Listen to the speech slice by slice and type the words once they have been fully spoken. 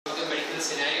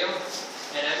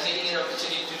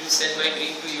opportunity to send my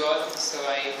dream to you all, so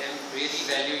I am really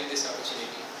valuing this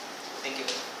opportunity. Thank you.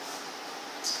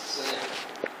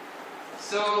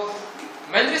 So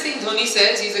Mahendra Singh Dhoni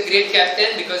says he's a great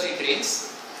captain because he drinks.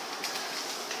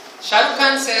 Shah Rukh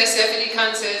Khan says, Saif Ali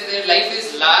Khan says their life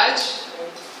is large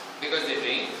because they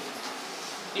drink.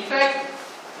 In fact,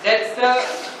 that's the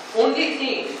only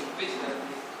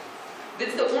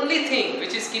thing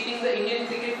which is keeping the Indian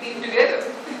cricket team together.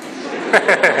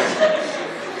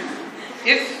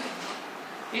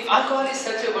 If alcohol is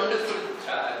such a wonderful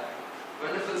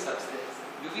substance,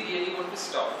 do we really want to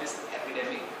stop this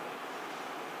epidemic?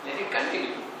 Let it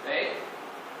continue, right?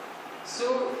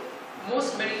 So,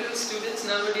 most medical students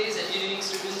nowadays, engineering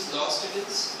students, law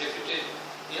students, reputed,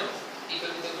 people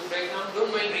with a good background,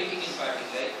 don't mind drinking in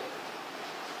parties, right?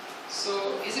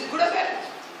 So, is it good or bad?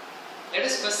 Let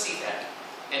us first see that.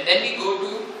 And then we go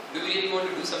to, do we really want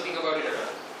to do something about it or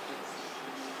not?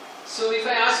 So, if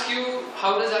I ask you,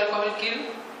 how does alcohol kill?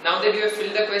 Now that you have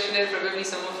filled the questionnaire, probably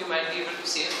some of you might be able to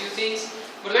say a few things.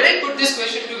 But when I put this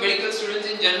question to medical students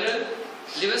in general,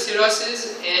 liver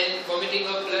cirrhosis and vomiting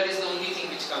of blood is the only thing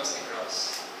which comes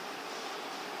across.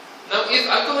 Now, if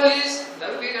alcohol is,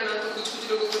 दारू पिएगा ना तो कुछ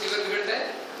लोगों को liver बिगड़ता है,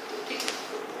 ठीक है,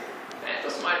 मैं तो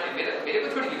smart है, मेरे को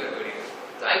थोड़ी liver बिगड़ेगा.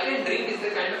 So I can drink is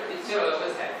the kind of picture all of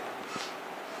us have.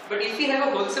 But if we have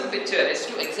a wholesome picture as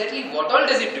to exactly what all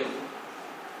does it do,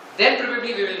 then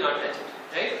probably we will not touch it,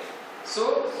 right?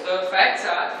 So the facts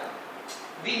are,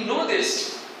 we know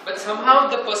this, but somehow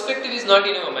the perspective is not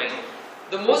in our mind.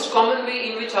 The most common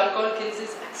way in which alcohol kills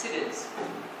is accidents.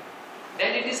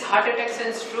 Then it is heart attacks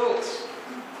and strokes.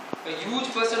 A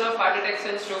huge percent of heart attacks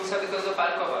and strokes are because of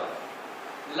alcohol.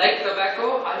 Like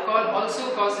tobacco, alcohol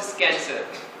also causes cancer.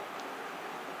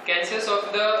 Cancers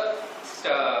of the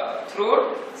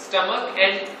throat, stomach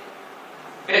and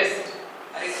breast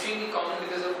are extremely common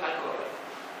because of alcohol.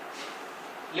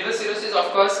 Liver cirrhosis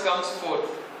of course comes fourth.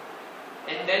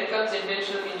 And then comes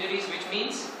intentional injuries, which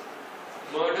means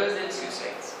murders and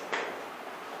suicides.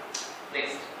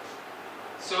 Next.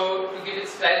 So, to give it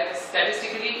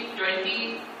statistically,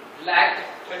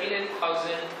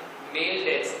 20,39,000 male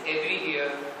deaths every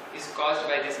year is caused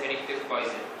by this addictive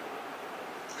poison.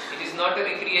 It is not a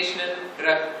recreational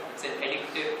drug, it's an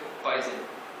addictive poison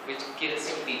which kills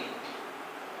people.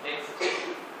 Next.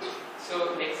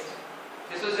 So, next.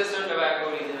 This was just on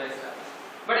tobacco, reason I started.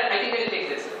 But I think I will take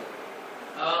this.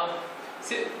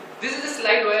 This is the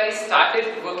slide where I started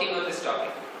working on this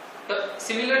topic.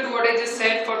 Similar to what I just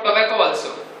said for tobacco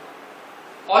also.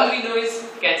 All we know is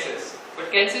cancers.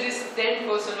 But cancer is 10%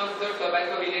 of the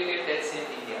tobacco related deaths in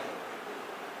India.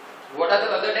 What are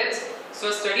the other deaths? So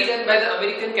a study done by the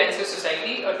American Cancer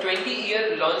Society, a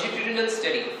 20-year longitudinal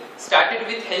study, started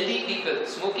with healthy people,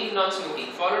 smoking,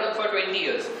 non-smoking, followed up for 20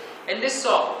 years. And they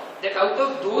saw that out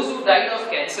of those who died of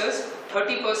cancers,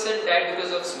 30% died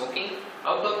because of smoking.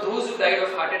 Out of those who died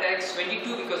of heart attacks,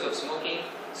 22 because of smoking,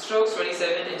 strokes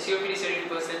 27 and COPD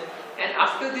 72%. And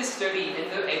after this study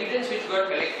and the evidence which got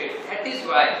collected, that is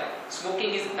why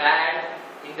smoking is bad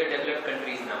in the developed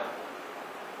countries now.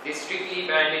 They strictly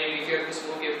ban it. If you have to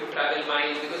smoke, you have to travel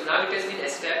miles, because now it has been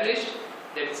established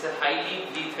that it's a highly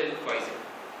lethal poison,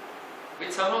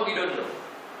 which somehow we don't know.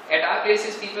 At our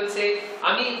places, people say,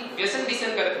 "Ami व्यसन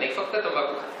karat nahi, फक्त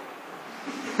तंबाकू खाते."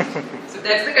 So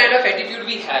that's the kind of attitude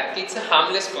we have. It's a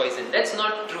harmless poison. That's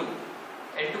not true.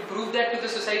 And to prove that to the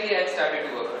society, I have started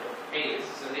to work on it. Anyways,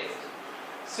 so next.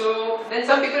 So then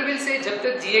some people will say, "जब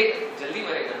तक जिएगा, जल्दी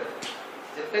मरेगा ना.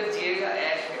 जब तक जिएगा,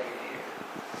 ऐश करके जिएगा."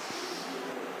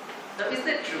 Now, is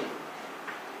that true?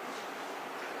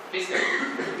 Please tell me.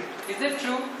 Is that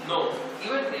true? No.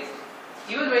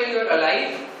 Even when you are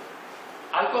alive,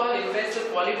 alcohol impairs the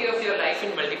quality of your life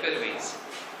in multiple ways.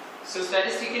 So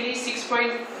statistically,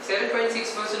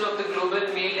 7.6% of the global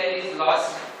male death is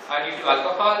lost are due to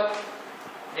alcohol.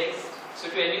 Next. So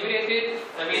to enumerate it,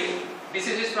 this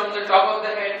is just from the top of the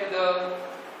head to the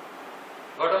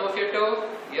bottom of your toe.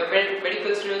 You are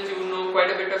medical students, you know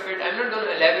quite a bit of it. I am not going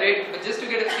to elaborate, but just to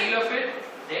get a feel of it.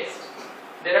 Next.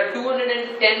 There are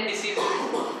 210 disease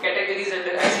categories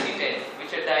under ICD-10,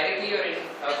 which are directly or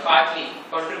partly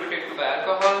contributed to by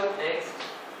alcohol. Next.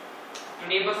 To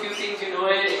name a few things, you know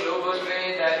it, low birth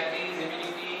rate, diabetes,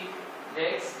 immunity.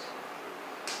 Next.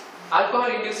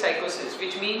 Alcohol-induced psychosis,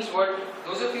 which means what?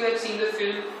 Those of you who have seen the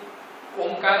film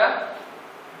Omkara,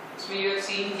 so you have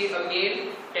seen a male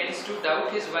tends to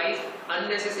doubt his wife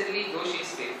unnecessarily though she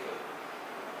is faithful.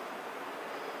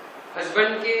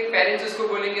 Husband के parents उसको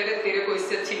बोलेंगे अरे तेरे को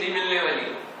इससे अच्छी नहीं मिलने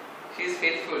वाली. She is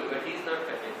faithful, but he is not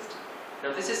convinced.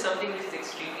 Now this is something which is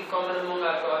extremely common among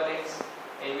alcoholics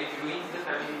and which ruins the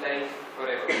family life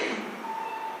forever.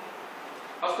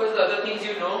 Of course, the other things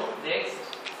you know. Next,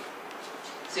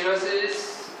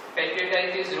 cirrhosis,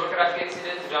 pancreatitis, road traffic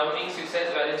accidents, drowning,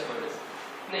 suicides, violence, murders.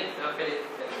 नहीं,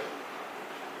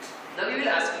 now you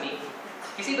will ask me,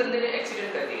 किसी बंदे ने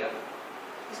accident कर दिया,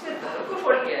 इसमें दारू का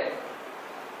fault क्या है?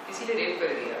 किसी ने रेप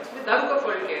कर दिया, इसमें दारू का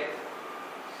फॉल्ट क्या है?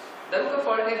 दारू का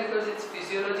फॉल्ट है because it's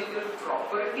physiological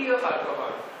property of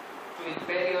alcohol to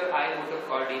impair your eye motor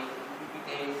coordination.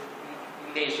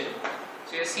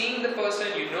 So you're seeing the person,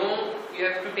 you know you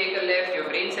have to take a left, your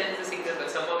brain sends the signal, but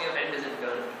somehow your hand doesn't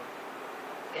turn,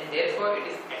 and therefore it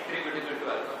is attributable to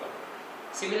alcohol.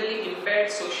 Similarly, impaired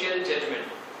social judgment,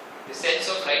 the sense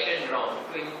of right and wrong,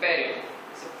 to impair it,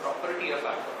 is a property of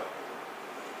alcohol.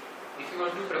 If you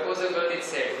want to propose a girl, it's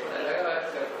said,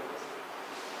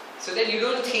 so then you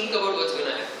don't think about what's going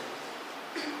to happen.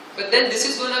 But then this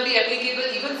is going to be applicable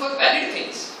even for valid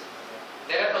things.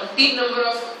 There are umpteen number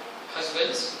of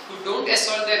husbands who don't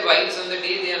assault their wives on the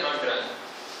day they are not drunk,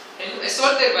 and who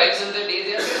assault their wives on the day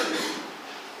they are drunk.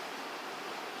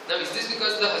 Now, is this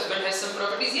because the husband has some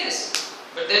properties? Yes.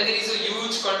 But then there is a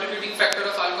huge contributing factor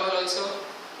of alcohol also,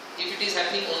 if it is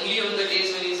happening only on the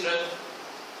days when he is drunk.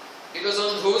 Because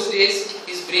on those days,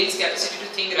 his brain's capacity to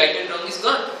think right and wrong is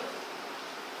gone.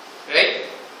 Right?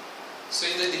 So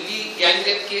in the Delhi gang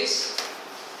rape case,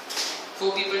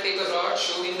 4 people take a rod,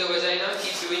 shove in the vagina,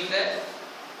 keep doing that.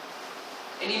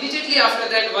 And immediately after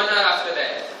that, 1 hour after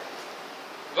that,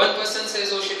 one person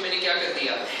says, oh shit, मैंने क्या कर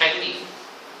दिया? Hang me.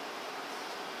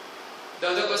 The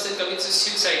other person commits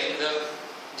suicide in the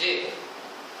jail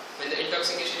when the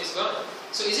intoxication is gone.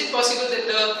 So is it possible that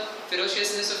the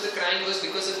ferociousness of the crime was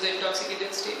because of the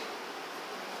intoxicated state?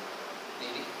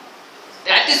 Maybe.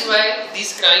 That is why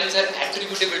these crimes are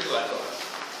attributable to alcohol.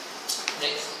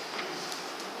 Next.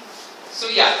 So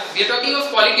yeah, we are talking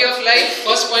of quality of life.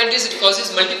 First point is it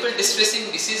causes multiple distressing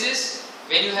diseases.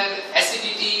 When you have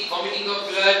acidity, vomiting of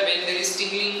blood, when there is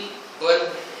tingling,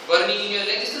 burning in your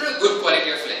leg, it's not a good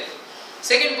quality of life.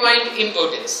 Second point,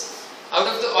 impotence. Out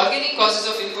of the organic causes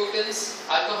of impotence,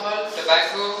 alcohol,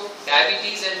 tobacco,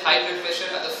 diabetes and high blood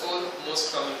pressure are the 4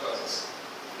 most common causes.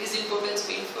 Is impotence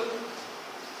painful?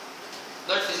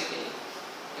 Not physically.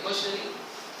 Emotionally?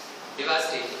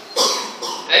 Devastating.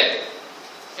 Right?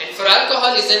 And for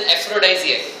alcohol is an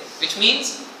aphrodisiac, which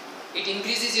means it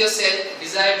increases your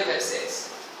desire to have sex.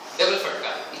 Double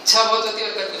fatka. इच्छा बहुत होती है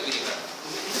और कर कुछ भी नहीं करता.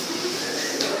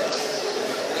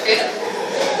 Okay?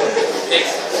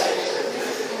 Next.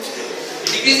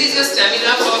 It decreases your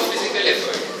stamina for physical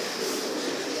effort.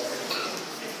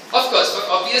 Of course, for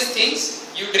obvious things,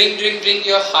 you drink,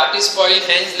 your heart is spoiled,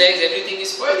 hands, legs, everything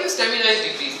is spoiled, your stamina is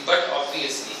decreased, but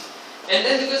obviously. And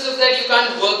then because of that, you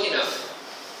can't work enough.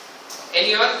 And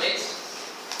you are next.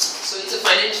 So it's a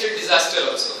financial disaster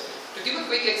also. To give a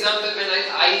quick example, when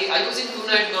I was in Pune,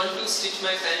 I had gone to stitch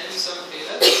my fan to some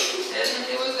tailor, and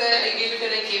he was there, I gave it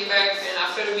and I came back, and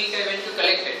after a week I went to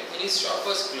collect it, and his shop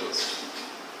was closed.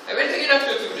 I went again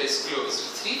after a few days,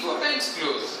 closed. 3-4 times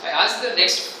closed. I asked the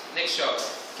next shop,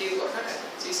 okay, what happened?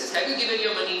 So he says, have you given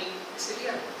your money? I said,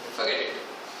 yeah, forget it.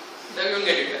 Now you won't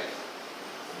get it back.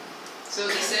 So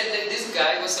he said that this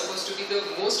guy was supposed to be the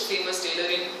most famous tailor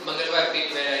in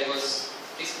Mangalwarpet where I was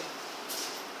recently.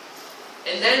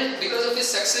 And then because of his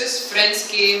success, friends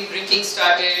came, drinking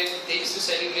started, they used to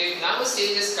celebrate. Now a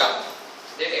stage has come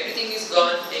that everything is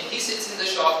gone and he sits in the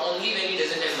shop only when he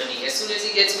doesn't have money. As soon as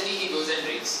he gets money, he goes and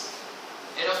drinks.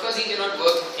 And of course he cannot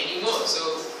work anymore,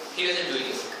 so he doesn't do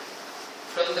any work.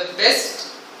 From the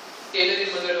best tailor in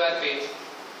Mangalwarpet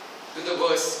to the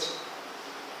worst,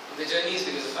 the journey is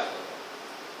because of alcohol.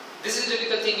 This is a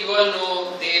typical thing, you all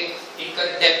know, they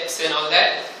incur debts and all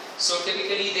that. So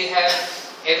typically they have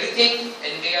everything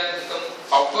and they are become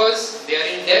paupers, they are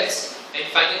in debts, and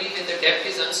finally when the debt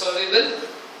is unsolvable,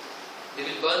 they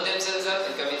will burn themselves up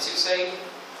and commit suicide,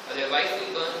 or their wife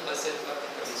will burn herself up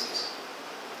and commit suicide.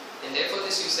 And therefore the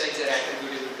suicides are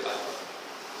attributable to alcohol.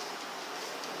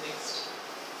 Next.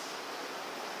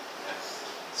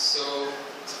 So,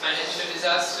 it's a financial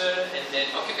disaster, and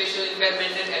then occupational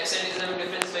impairment and absenteeism.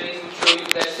 Different studies will show you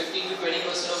that 15 to 20%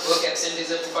 of work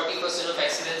absenteeism, 40% of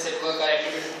accidents at work are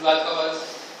attributed to alcohol.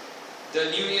 The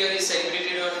new year is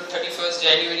celebrated on 31st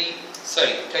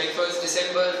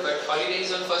December, but holiday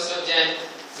is on 1st of Jan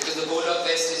because the whole of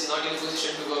West is not in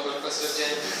position to work on 1st of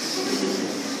Jan.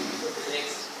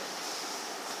 Next.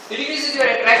 It increases your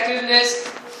attractiveness.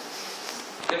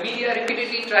 The media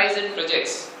repeatedly tries and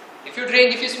projects. If you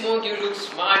drink, if you smoke, you look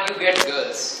smart, you get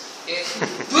girls. Okay?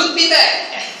 Don't be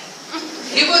that.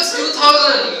 He was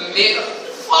 2,000, make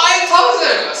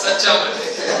 5,000. Such a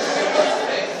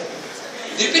right?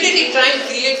 Repeatedly try and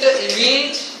create the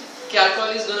image that alcohol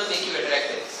is going to make you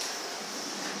attractive.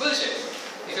 Bullshit.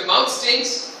 If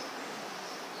stinks.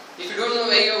 If you don't know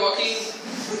where you're walking,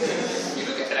 you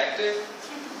look attractive.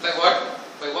 By what?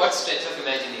 By what stretch of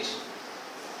imagination?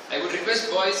 I would request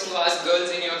boys to ask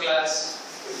girls in your class,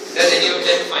 does any of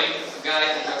them find a guy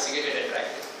intoxicated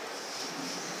attractive?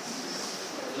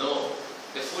 No,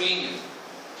 they're fooling you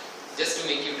just to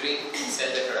make you drink and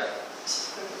sell the product.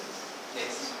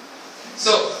 Next.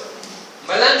 So,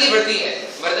 मर्दानगी बढ़ती है.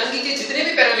 मर्दानगी के जितने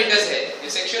भी parameters है,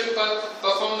 your sexual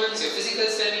performance, your physical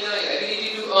stamina, your ability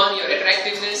to earn, your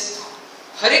attractiveness,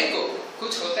 हर एक को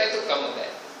कुछ होता है तो कम होता है,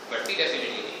 बढ़ती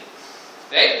definitely नहीं,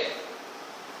 right?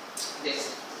 Next.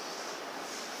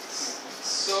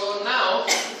 So now,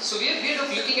 we are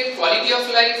looking at quality of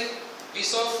life. We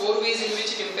saw 4 ways in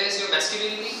which it impairs your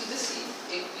masculinity.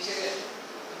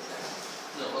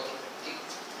 No, okay.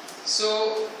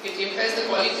 So it impairs the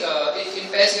quality. It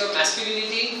impairs your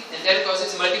masculinity, and that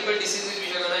causes multiple diseases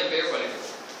which are going to impair your quality.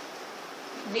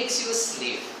 It makes you a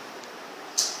slave.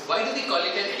 Why do we call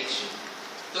it an addiction?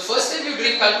 The first time you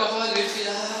drink alcohol, you will feel,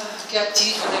 क्या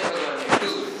चीज होने को है,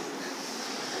 too good.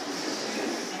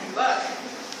 But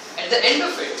at the end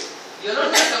of it, you're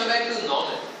not going to come back to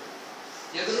normal.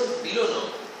 You're going to be below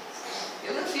normal.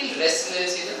 You're going to feel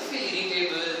restless, you're going to feel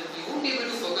irritable, you won't be able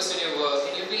to focus on your work,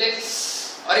 and you'll be like,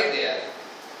 alright there.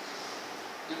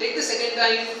 You take the second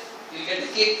time, you'll get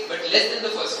the kick, but less than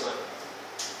the first one.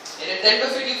 And at the end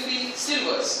of it, you feel still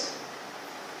worse.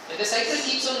 And the cycle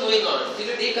keeps on going on till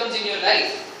a day comes in your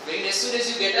life wherein as soon as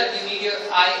you get up, you need your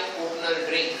eye-opener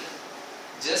drink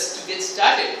just to get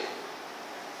started.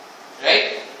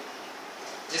 Right?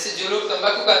 जैसे जो लोग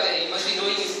तंबाकू खाते हैं, you must be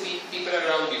knowing if people are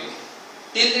around you.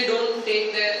 Till they don't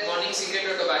take their morning cigarette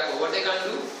or tobacco, what they can't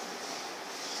do?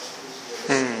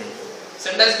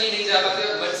 संडास भी नहीं जा पाते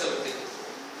और मत समझते.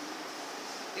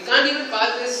 They can't even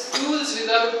pass their stools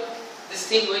without this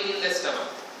thing going in their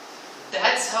stomach.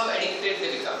 That's how addicted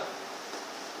they become.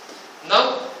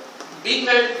 Now, being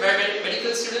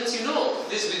medical students, you know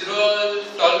this withdrawal,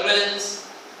 tolerance,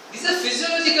 these are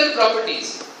physiological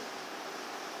properties.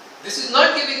 This is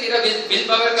not कि तेरा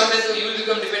willpower कम है तो you will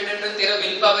become dependent and तेरा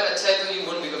willpower अच्छा है तो you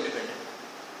won't become dependent.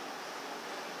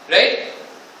 Right?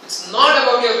 It's not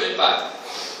about your willpower.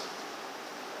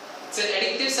 It's an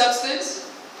addictive substance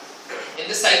and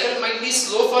the cycle might be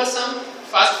slow for some,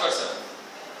 fast for some.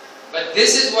 But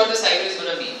this is what the cycle is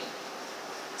going to be.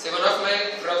 So one of my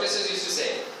professors used to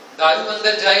say, दारू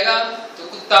अंदर जाएगा तो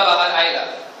कुत्ता बाहर आएगा.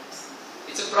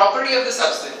 It's a property of the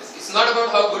substance. It's not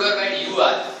about how good or bad you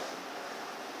are.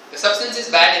 The substance is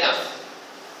bad enough.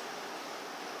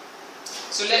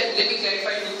 So let me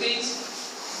clarify 2 things.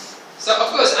 So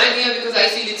of course I am here because I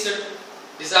feel it's a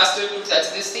disaster to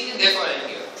touch this thing and therefore I am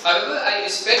here. However, I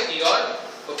respect your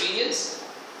opinions.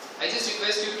 I just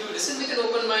request you to listen with an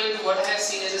open mind to what I have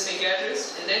seen as a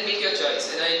psychiatrist and then make your choice,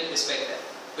 and I respect that.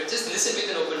 But just listen with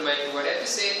an open mind to what I have to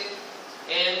say,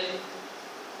 and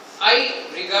I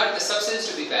regard the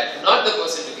substance to be bad, not the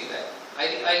person to be bad.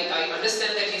 I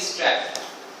understand that he's trapped.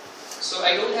 So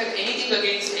I don't have anything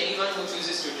against anyone who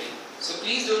chooses to drink. So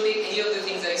please don't take any of the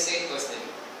things I say personally.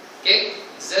 Okay?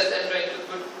 It's just I'm trying to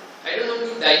I don't want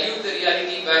to dilute the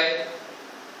reality by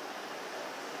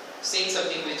saying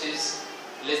something which is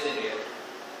less than real.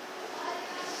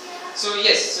 So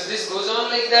yes, so this goes on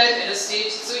like that in a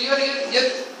stage. So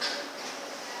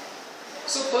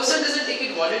so person doesn't take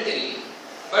it voluntarily.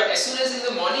 But as soon as in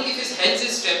the morning if his hands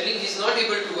is trembling, he's not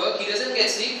able to work, he doesn't get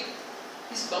sleep,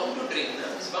 he's bound to drink,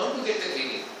 he's bound to get the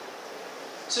craving.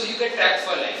 So you get trapped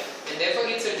for life. And therefore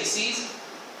it's a disease.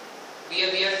 We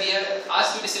are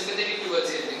asked to be sympathetic towards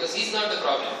him because he's not the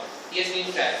problem. He has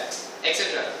been trapped,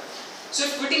 etc. So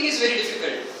quitting is very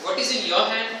difficult. What is in your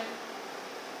hand?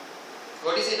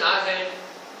 What is in our hand?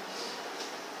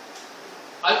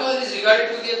 Alcohol is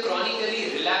regarded to be a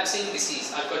chronically relapsing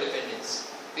disease, alcohol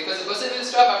dependence. Because the person will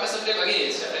stop after some time, again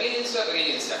he'll start, again he'll stop, again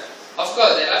he'll start. Of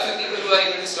course, there are few people who are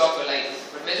able to stop for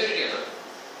life, but majority are not.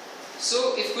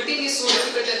 So if quitting is so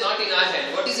difficult and not in our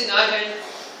hand, what is in our hand?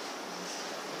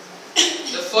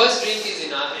 The first drink is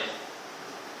in our hand.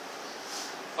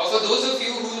 Or for those of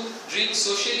you who drink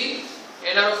socially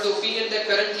and are of the opinion that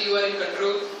currently you are in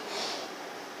control,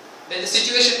 then the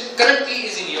situation currently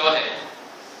is in your hand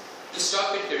to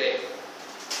stop it today.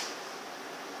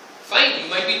 Fine, you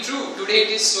might be true. Today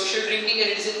it is social drinking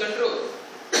and it is in control.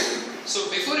 So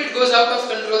before it goes out of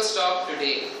control, stop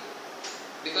today.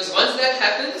 Because once that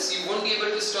happens, you won't be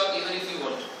able to stop even if you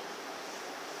want.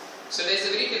 So there is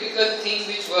a very typical thing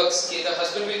which works. Okay, the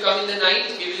husband will come in the night,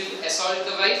 he will assault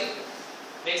the wife.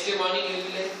 Next day morning he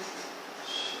will be like,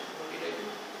 what did I do?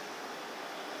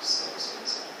 Sorry.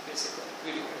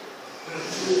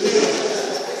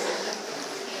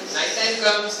 Night time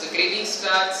comes, the craving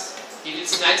starts, He will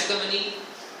snatch the money,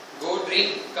 go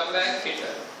drink, come back, hit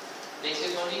her. Next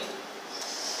day morning,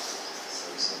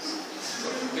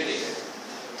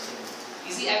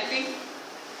 is he acting?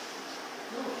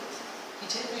 No. He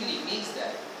genuinely means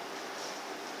that.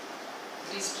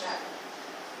 He's trapped.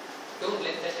 Don't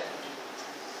let that happen to you.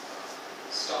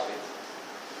 Stop it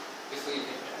before you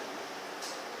get trapped.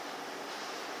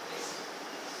 Next.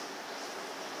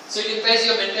 So it impairs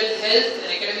your mental health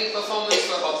and academic performance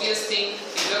for obvious thing.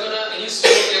 If you're gonna, when you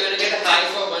smoke, you're gonna get a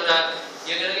high for 1 hour,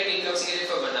 you're gonna get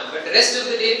intoxicated for 1 hour. But the rest of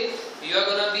the day, you are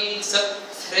gonna be in some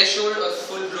threshold of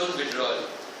full-blown withdrawal.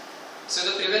 So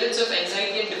the prevalence of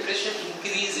anxiety and depression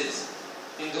increases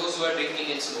in those who are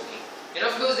drinking and smoking. And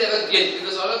of course they have a guilt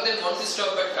because all of them want to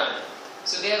stop but can't.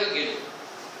 So they have a guilt.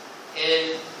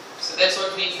 And so that's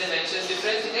what makes them anxious and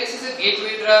depressed. Next is a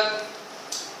gateway drug.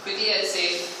 Quickly I'll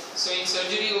say, so in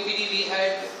surgery OPD we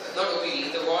had, not OPD,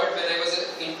 in the ward when I was an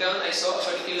intern I saw a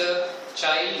particular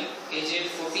child aged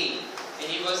 14 and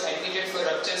he was admitted for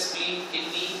rupture spleen,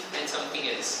 kidney and something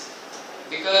else.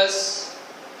 Because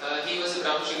he was a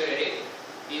brown sugar addict.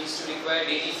 He used to require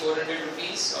daily 400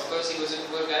 rupees. Of course, he was a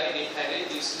poor guy, he didn't have it.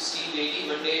 He used to steal daily.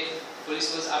 One day,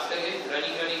 police was after him,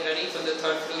 running. From the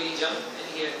 3rd floor, he jumped and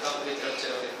he had come with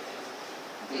rupture of it.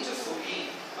 At the age of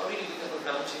 14, how did he become a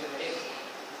brown sugar addict?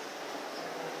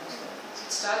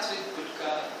 It starts with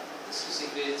gutka, goes to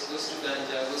cigarettes, goes to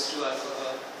ganja, goes to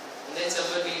alcohol. And then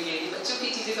someone will say, "Bachcho ki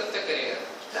cheezein kab tak karega?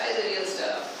 Try the real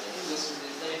stuff." And it goes to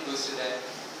this, and it goes to that.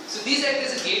 So these act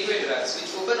as a gateway drugs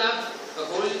which open up a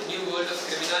whole new world of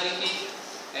criminality,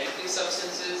 addictive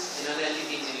substances and unhealthy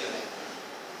things in your life.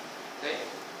 Right?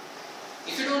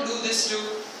 If you don't do this too,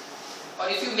 or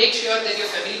if you make sure that your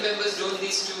family members don't do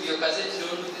this too, your cousins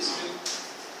don't do this too,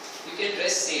 you can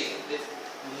rest safe that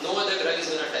no other drug is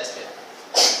going to touch them.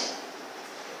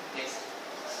 Next.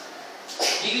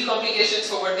 Legal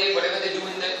complications for whatever they do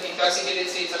in the intoxicated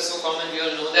states are so common, we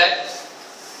all know that.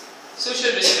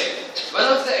 Social respect. One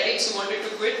of the addicts who wanted to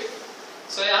quit,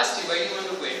 so I asked him, why do you want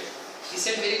to quit? He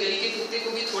said, मेरे गली के कुत्ते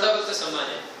को भी थोड़ा बहुत तो सम्मान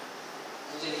है,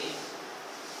 मुझे नहीं.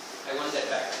 I want that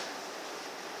back.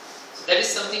 So that is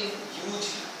something huge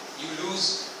you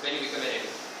lose when you become an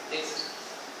addict. Next.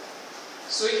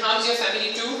 So it harms your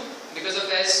family too, because of,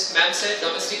 as ma'am said,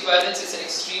 domestic violence is an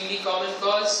extremely common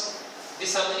cause.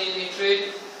 Disharmony and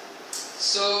hatred.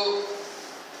 So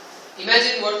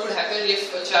imagine what would happen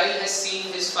if a child has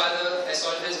seen his father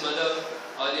assault his mother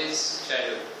all his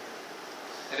childhood.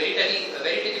 A very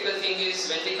typical thing is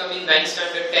when they come in 9th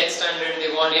standard, 10th standard,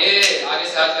 they want, hey, aage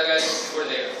se haath laga chhod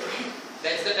dega.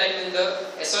 That's the time when the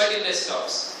assertiveness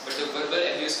stops, but the verbal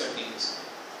abuse continues.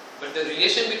 But the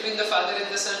relation between the father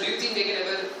and the son, do you think they can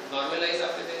ever normalize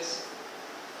after this?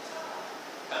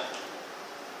 Can't.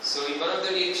 So in one of the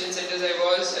addiction centers I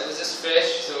was just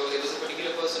fresh, so there was a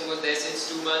particular person who was there since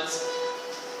 2 months.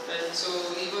 And so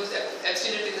he was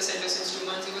abstinent in the center since 2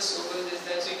 months, he was sober, this,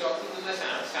 that. So he talked to them, my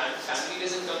family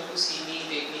doesn't come to see me,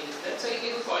 take me, this, that. So he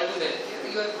gave a call to them. Yeah,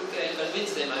 you are good, I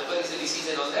convinced them, alcohol is a disease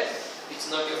and all that. It's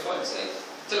not your fault. So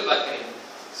chalo baat karenge.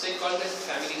 So he called the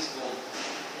family's home.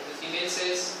 And the female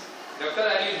says, Doctor,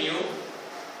 are you new?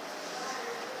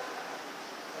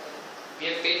 We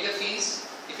have paid the fees.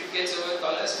 If it gets over,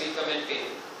 call us, we'll come and pay.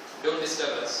 Don't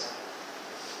disturb us.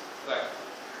 But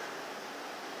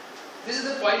this is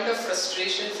the point of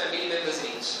frustration family members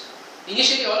reach.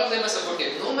 Initially all of them are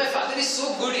supportive. No, my father is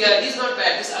so good here, he's not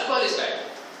bad, this alcohol is bad.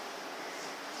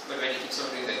 But when he keeps on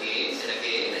doing again and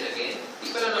again and again,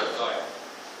 people are not God.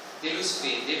 They lose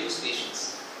faith, they lose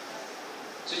patience.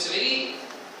 So it's a very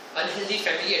unhealthy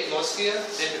family atmosphere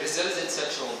that results in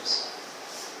such homes.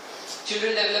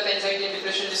 Children develop anxiety and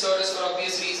depression disorders for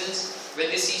obvious reasons when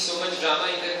they see so much drama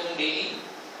in their home daily.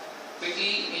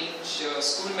 Quickly, in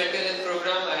school mental health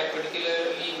program, I had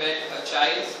particularly met a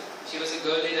child. She was a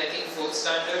girl in, I think, 4th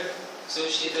standard. So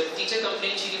the teacher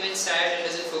complained she remains sad and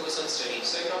doesn't focus on studies.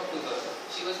 So I talked to her.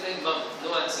 She was like, Mom,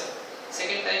 no answer.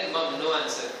 Second time, Mom, no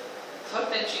answer. Third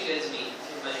time she tells me,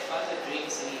 my father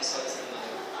drinks and he assaults his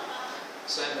mother.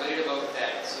 So I'm worried about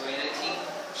that. So when I think,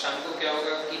 Sham ko kya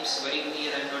hoga, keeps worrying me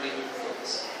and I'm not able to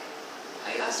focus.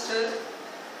 I asked her,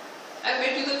 I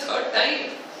met you the 3rd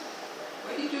time.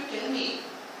 Why did you tell me?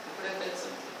 You could have done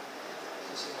something.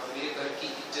 So she said, मेरे घर की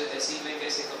इज्जत ऐसी मैं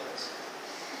कैसे करूँ?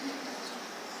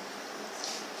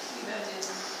 Imagine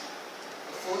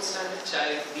a 4th standard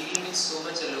child dealing with so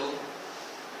much alone.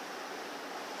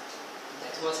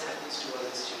 That's what happens to all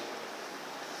these children.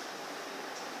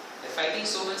 They're fighting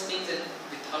so much things and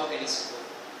without any support.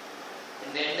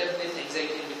 And they end up with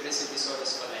anxiety and depressive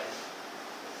disorders for life.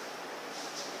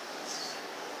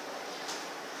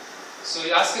 So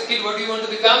you ask a kid, what do you want to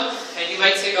become? And he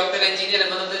might say doctor, engineer,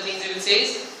 and one of the things he will say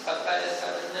is Papa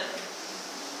jasa banna.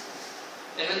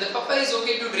 And when the Papa is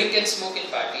okay to drink and smoke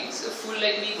in parties, a fool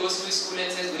like me goes to his school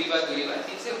and says buri baat,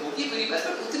 he'll say hogi buri baat,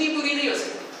 but utni buri nahi ho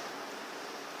sakti.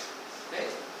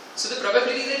 Right? So the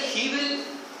probability that he will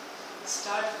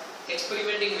start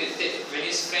experimenting with it when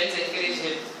his friends encourage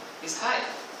him is high.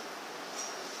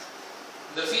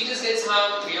 The fetus gets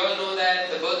harmed. We all know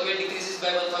that the birth weight decreases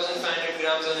by 1,500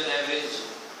 grams on an average.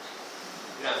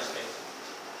 Grams, right?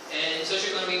 And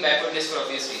socioeconomic backwardness for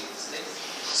obvious reasons. Right?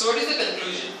 So what is the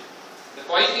conclusion? The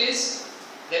point is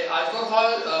that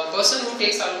alcohol, a person who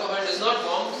takes alcohol does not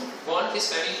want his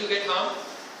family to get harmed,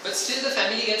 but still the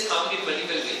family gets harmed in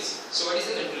multiple ways. So what is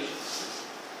the conclusion?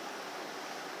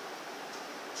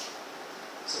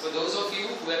 So for those of you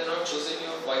who have not chosen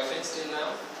your boyfriends till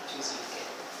now, choose your care.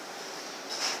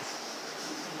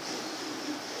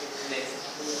 Next.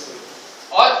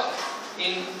 Or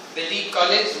in Delhi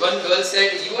college, one girl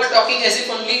said, "You are talking as if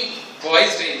only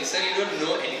boys drink. Sir, you don't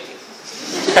know anything."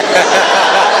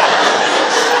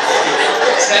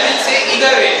 So I will say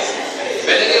either ways.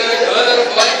 Whether you are a girl or a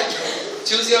boy,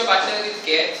 choose your partner with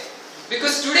care.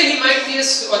 Because today he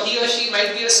or she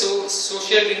might be a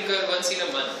social drinker once in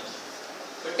a month.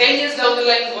 But 10 years down the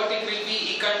line, what it will be,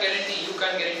 he can't guarantee, you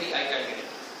can't guarantee, I can't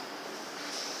guarantee.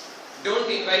 Don't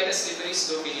invite a slippery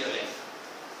slope in your life.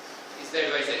 Is the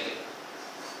advice I give.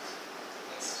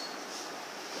 Next.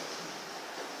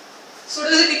 So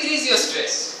does it decrease your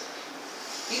stress?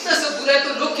 इतना सब बुरा है तो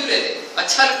लोग क्यों रहते?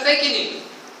 अच्छा लगता है कि नहीं?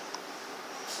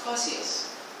 Of course yes.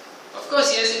 Of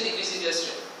course yes, it decreases your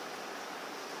stress.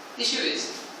 Issue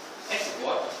is, at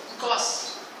what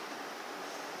cost?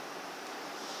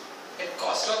 At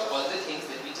cost of all the things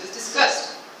that we just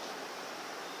discussed.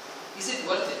 Is it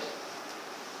worth it?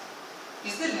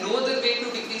 Is there no other way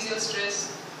to decrease your stress?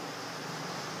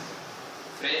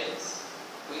 Friends,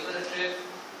 going on a trip,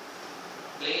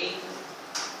 playing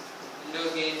indoor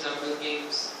games, outdoor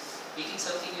games, eating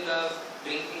something you love,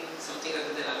 drinking something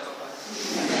other than alcohol,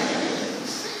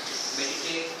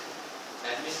 meditate,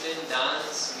 badminton,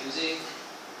 dance, music,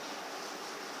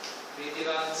 creative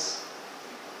arts,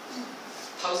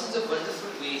 thousands of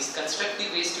wonderful ways, constructive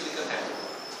ways to become happy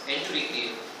and to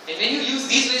recreate. And when you use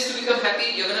these ways to become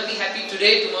happy, you're going to be happy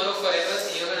today, tomorrow, forever,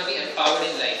 and you're going to be empowered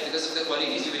in life because of the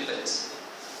qualities you will possess.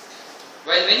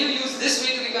 While when you use this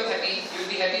way to become happy, you'll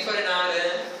be happy for an hour,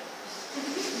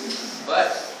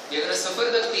 but you're going to suffer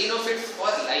the pain of it for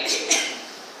life.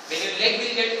 When your leg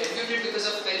will get amputated because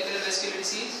of peripheral vascular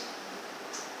disease,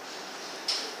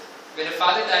 when a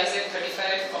father dies at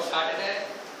 35 of heart attack,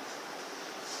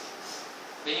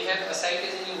 when you have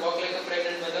ascites and you walk like a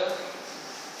pregnant mother,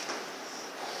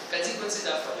 consequences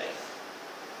are for life.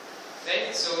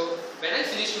 Right? So, when I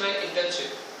finished my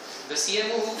internship, the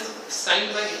CMO who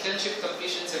signed my internship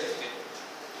completion certificate,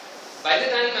 by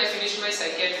the time I finished my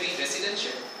psychiatry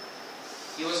residential,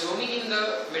 he was roaming in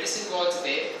the medicine wards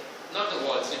there, not the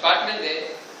wards, department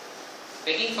there,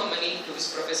 begging for money to his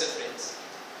professor friends.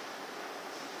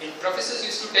 And professors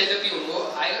used to tell the peon,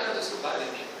 "Wo aayega na to usko baar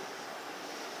denge."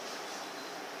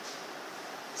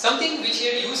 Something which he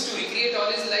had used to recreate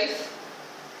all his life,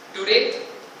 today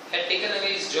had taken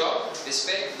away his job,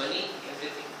 respect, money,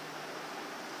 everything.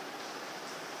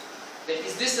 Then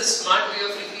is this a smart way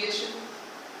of recreation?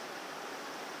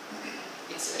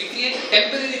 It's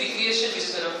temporary recreation which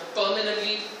is going to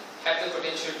permanently have the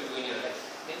potential to do in your life.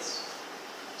 Yes?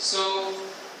 So,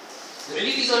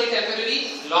 relief is only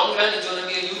temporary, long run is going to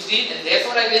be a huge deal, and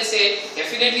therefore I will say,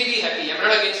 definitely be happy. I'm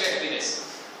not against your happiness,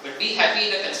 but be happy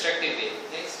in a constructive way.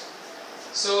 Next.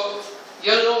 So,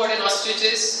 you all know what an ostrich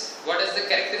is. What is the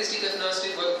characteristic of an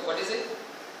ostrich? What is it?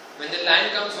 When the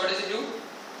lion comes, what does it do?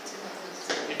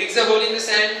 It digs a hole in the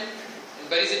sand and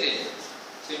buries it in.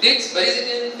 So he digs, buries it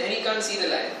in, then he can't see the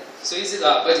lion. So he says,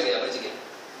 bach gaya, bach gaya.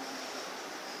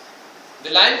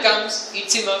 The lion comes,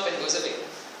 eats him up and goes away.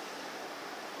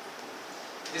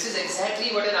 This is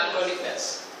exactly what an alcoholic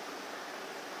does.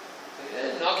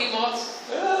 Knock him off.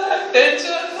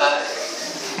 Tension.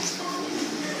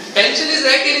 Tension is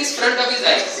right in front of his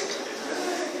eyes.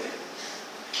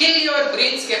 Kill your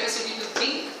brain's capacity to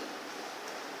think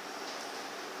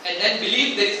and then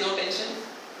believe there is no tension.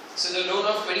 So the loan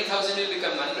of 20,000 will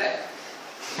become 1 lakh,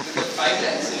 will become 5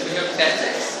 lakhs, will become 10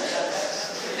 lakhs.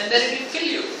 And then it will kill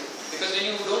you. Because when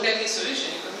you don't have any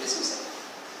solution, you commit suicide.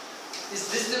 Is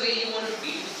this the way you want to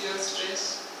deal with your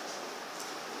stress?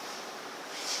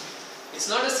 It's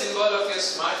not a symbol of your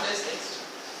smartness,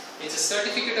 it's a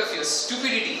certificate of your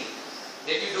stupidity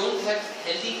that you don't have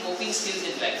healthy coping skills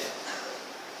in life.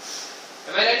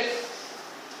 Am I right?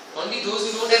 Only those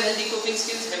who don't have healthy coping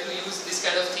skills have to use this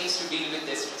kind of things to deal with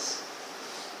their stress.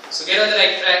 So get on the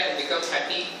right track and become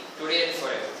happy today and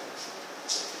forever.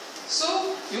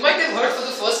 So you might have heard for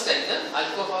the first time, na?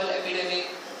 Alcohol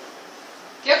epidemic.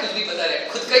 क्या कुछ भी बता रहा है,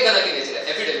 खुद का ही बना के बेच रहा है,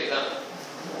 epidemic, हाँ?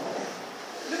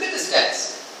 Look at the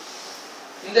stats.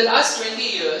 In the last 20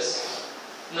 years,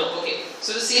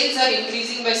 so the sales are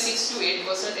increasing by 6 to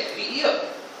 8% every year.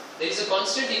 There is a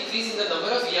constant increase in the number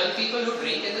of young people who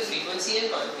drink and the frequency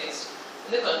and context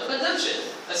in the consumption.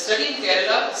 A study in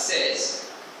Kerala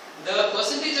says the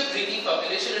percentage of drinking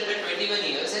population under 21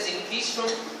 years has increased from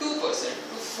 2% to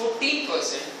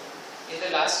 14% in the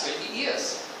last 20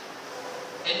 years.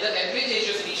 And the average age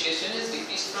of initiation has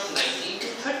decreased from 19 to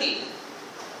 30.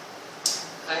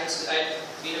 I had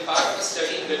been a part of a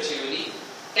study in Gadchiroli.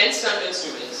 10 standard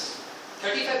students,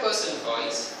 35%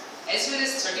 boys, as well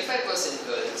as 35%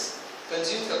 girls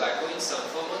consume tobacco in some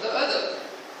form or the other.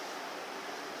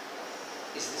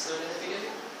 Is this not an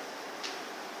epidemic?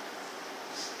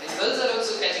 And girls are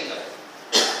also catching up.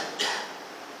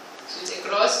 So it's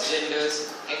across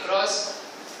genders, across.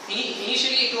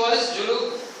 Initially it was जो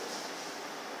लोग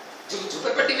जो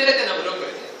झुपड़पट्टी में रहते हैं ना वो लोग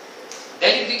करते हैं.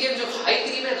 Then it became जो high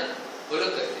cream है ना वो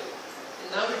लोग करते हैं.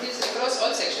 And now it is across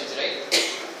all sections, right?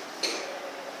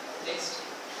 Next.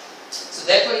 So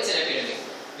therefore it's an epidemic.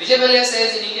 Vijay Mallya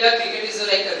says in India cricket is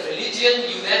like a religion.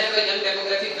 You then have a young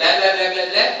demographic, blah blah blah blah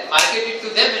blah. Market it to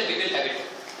them and we will have it.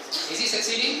 Is he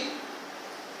succeeding?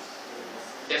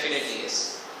 Definitely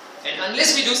yes. And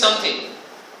unless we do something,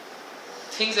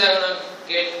 things are going to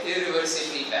get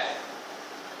irreversibly bad.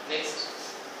 Next.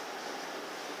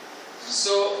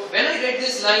 So when I read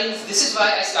these lines, this is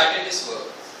why I started this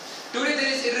work. Today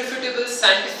there is irrefutable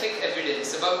scientific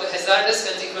evidence about the hazardous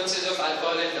consequences of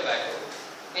alcohol and tobacco,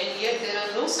 and yet there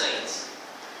are no signs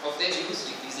of their use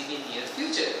decreasing in near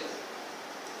future.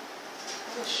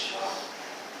 I was shocked.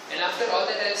 And after all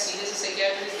that I have seen as a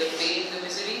psychiatrist, the pain, the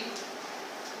misery,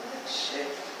 I'm like, shit,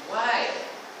 why?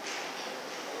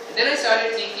 And then I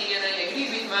started thinking, and I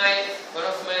agreed with one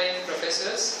of my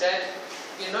professors that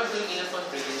we are not doing enough on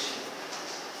prevention.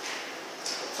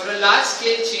 For a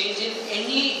large-scale change in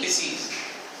any disease,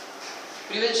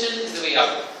 prevention is the way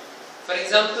out. For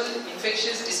example,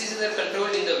 infectious diseases are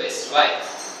controlled in the West. Why?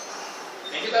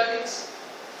 Antibiotics,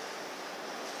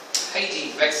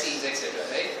 hygiene, vaccines, etc.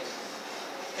 Right?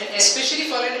 And especially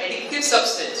for an addictive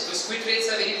substance, whose quit rates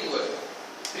are very poor,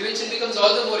 prevention becomes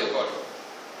all the more important.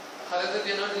 However,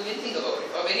 we are not doing anything about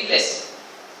it, or very less.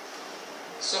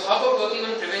 So how about working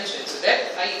on prevention? So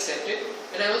that I accepted.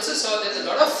 And I also saw there's a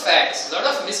lot of facts, a lot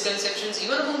of misconceptions,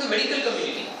 even among the medical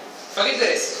community. Forget the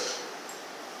rest.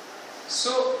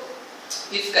 So,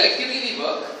 if collectively we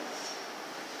work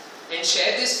and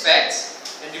share these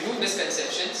facts and remove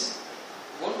misconceptions,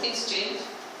 won't things change?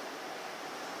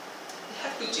 They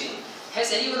have to change.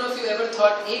 Has any one of you ever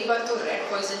thought, एक बार तो rat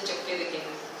poison check के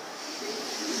देखेंगे?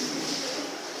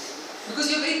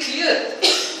 Because you're very clear,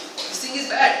 this thing is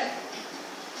bad.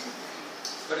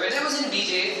 But when I was in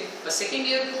BJ, a second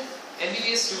year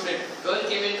MBBS student, girl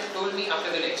came and told me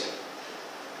after the lecture,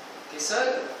 okay,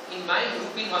 sir, in my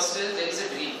grouping hostel there is a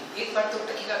dream. एक बार तो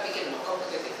tequila P के knockout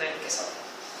होके देखना है कैसा.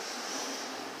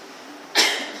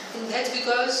 And that's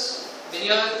because when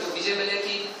you are तो विजय मल्ल्या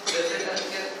की girlfriend का नाम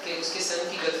क्या कि उसके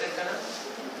सन की गर्लफ्रेंड का नाम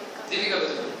दीपिका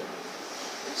पादुकोण.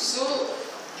 So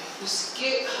उसके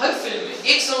हर फिल्म में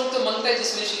एक सॉन्ग तो मंगता है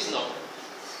जिसमें she is knocked.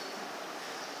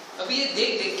 अभी ये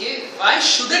देख के why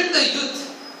shouldn't the youth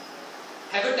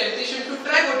have a temptation to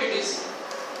try what it is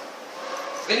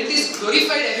when it is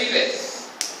glorified everywhere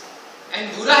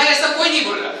and बुरा है ऐसा कोई नहीं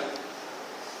बोल रहा.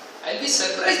 I'll be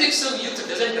surprised if some youth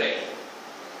doesn't try it,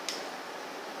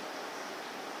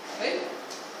 right?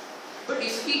 But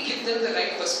if we give them the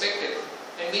right perspective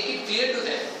and make it clear to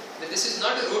them that this is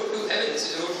not a road to heaven,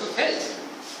 this is a road to hell,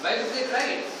 why would they try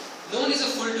it? No one is a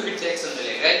fool to hit the X on the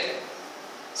leg, right?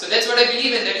 So that's what I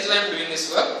believe, and that is why I am doing this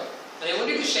work. And I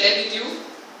wanted to share with you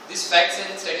these facts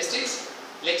and statistics.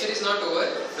 Lecture is not over.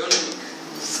 Don't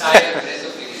sigh or rest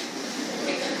of it.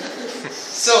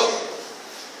 So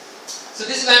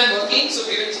this is why I am working. So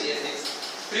prevention is next.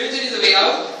 Prevention is the way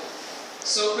out.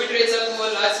 So quit rates are poor,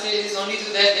 large scale is only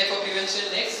to that. Therefore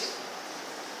prevention next.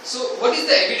 So what is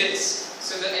the evidence?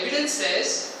 So the evidence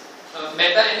says,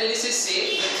 meta-analysis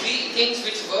say the three things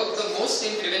which work the most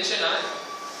in prevention are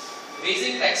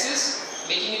raising taxes,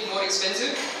 making it more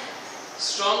expensive,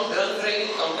 strong drunk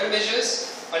driving countermeasures,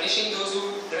 punishing those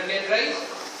who drink and drive,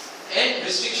 and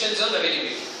restrictions on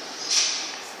availability.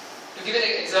 To give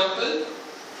an example,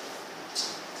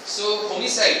 so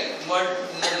homicide,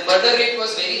 murder rate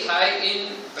was very high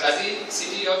in Brazil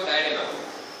city of Diadema.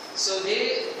 So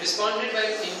they responded by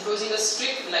imposing a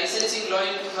strict licensing law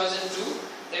in 2002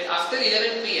 that after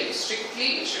 11 p.m.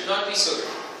 strictly it should not be sold.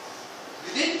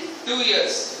 Within 2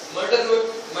 years,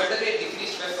 murder rate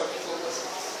decreased by 44%.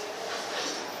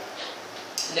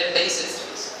 There are very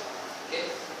studies. Okay.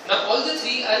 Now all the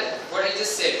three are what I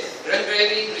just said: drug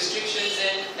driving, restrictions,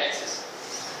 and taxes.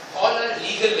 All are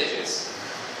legal measures.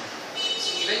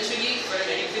 So eventually, for an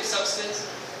addictive substance,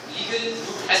 legal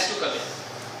route has to come in.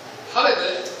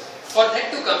 However, for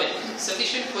that to come in,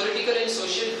 sufficient political and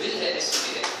social will has to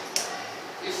be there.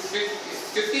 If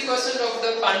 50% of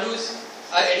the Pandus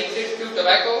are addicted to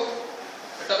tobacco,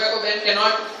 a tobacco ban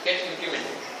cannot get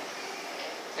implemented.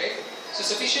 Right? So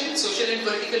sufficient social and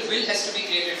political will has to be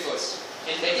created first.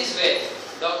 And that is where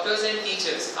doctors and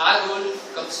teachers, our role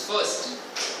comes first.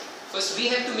 First, we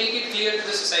have to make it clear to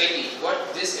the society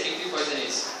what this addictive poison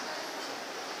is.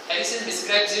 Harrison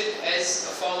describes it as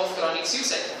a form of chronic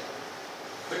suicide.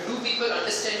 But do people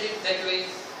understand it that way?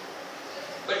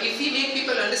 But if we make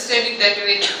people understand it that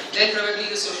way, then probably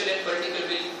the social and political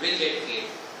will get created.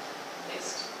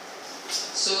 Next.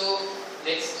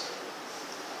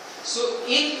 So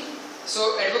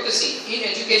advocacy in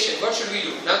education, what should we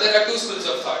do? Now there are two schools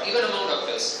of thought, even among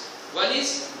doctors. One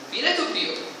is, be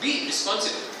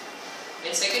responsible.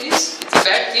 And second is, it's a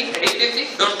bad thing, addictive thing,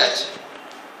 don't touch.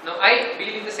 Now I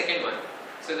believe in the second one.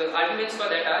 So the arguments for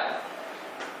that are,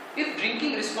 if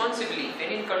drinking responsibly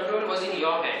and in control was in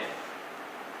your hand,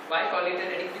 why call it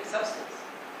an addictive substance?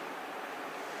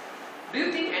 Do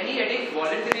you think any addict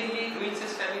voluntarily ruins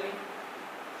his family?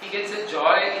 He gets a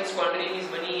joy in squandering his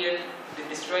money and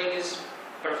destroying his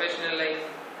professional life.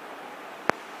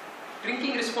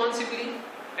 Drinking responsibly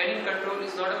and in control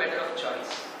is not a matter of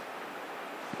choice.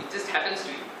 It just happens to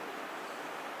you.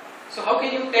 So how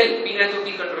can you tell peanut to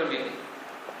be control maybe?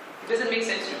 It doesn't make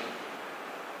sense to me.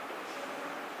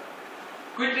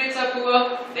 Quit rates are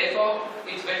poor, therefore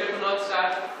it's better to not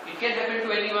start. It can happen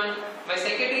to anyone. My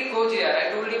psychiatric coach here,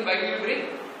 I told him, why do you drink?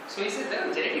 So he said,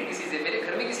 genetic disease है, मेरे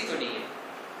घर में किसी को नहीं है.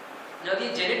 Now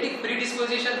the genetic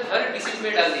predisposition her disease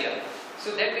में डाल दिया.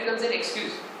 So that becomes an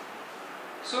excuse.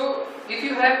 So if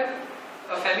you have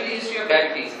a family history of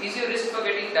diabetes, is your risk for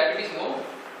getting diabetes more?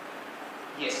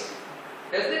 Yes.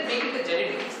 Does that make it a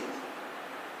genetic disease?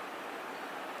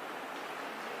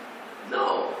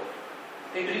 No.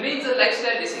 It remains a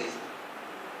lifestyle disease.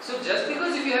 So just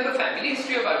because if you have a family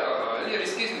history of alcohol, your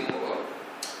risk is more,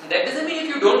 that doesn't mean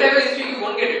if you don't have a history, you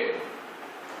won't get it.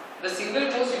 The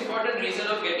single most important reason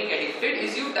of getting addicted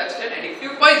is you touched an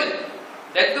addictive poison.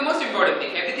 That's the most important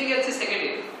thing. Everything else is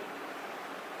secondary.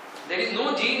 There is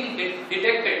no gene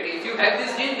detected. If you have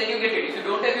this gene, then you get it. If you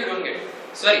don't have, you don't get it.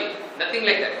 Sorry, nothing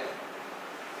like that.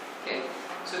 Okay?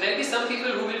 So there will be some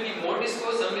people who will be more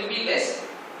disposed, some will be less,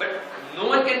 but no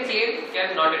one can claim I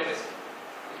am not at risk.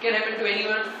 It can happen to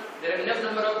anyone. There are enough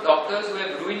number of doctors who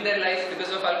have ruined their life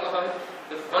because of alcohol.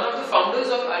 One of the founders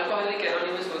of Alcoholics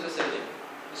Anonymous was a surgeon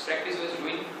whose practice was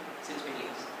ruined since many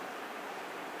years.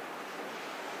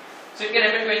 So it can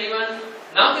happen to anyone.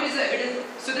 Now there is evidence.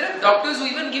 So there are doctors who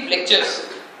even give lectures.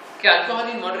 Okay, alcohol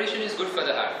in moderation is good for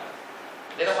the heart.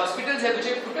 There are hospitals which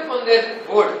have put up on their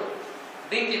board,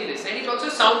 drink in this, and it also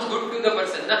sounds good to the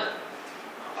person, na?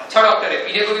 अच्छा doctor है,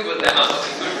 पीने को भी बोलता है, हाँ,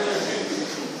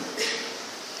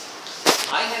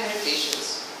 I have had patients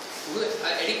who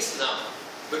are addicts now,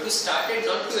 but who started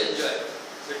not to enjoy,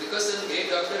 but because some great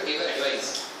doctor gave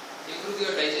advice, improve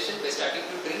your digestion by starting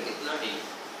to drink it, not eat,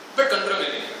 but control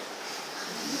it.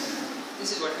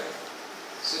 This is what happened.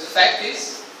 So the fact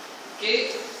is,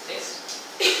 okay, next.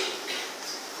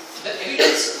 The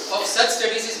evidence of such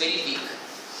studies is very weak.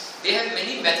 They have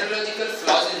many methodological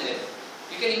flaws in them.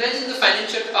 You can imagine the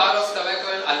financial power of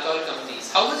tobacco and alcohol companies.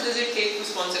 How much does it take to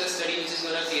sponsor a study which is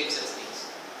going to claim such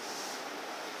things?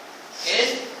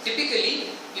 And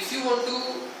typically, if you want to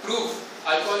prove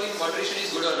alcohol in moderation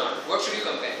is good or not, what should you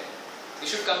compare? You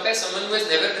should compare someone who has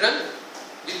never drunk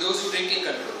with those who drink in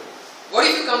control. What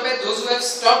if you compare those who have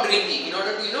stopped drinking in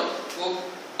order to, वो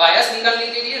bias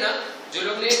निकालने के लिए ना, जो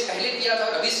लोग ने पहले पिया था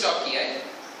और अभी stop किया है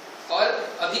और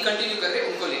अभी continue कर रहे हैं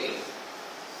उनको लेके.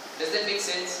 Does that make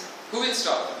sense? Who will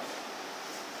stop?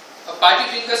 A party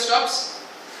drinker stops?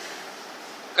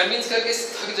 Convince करके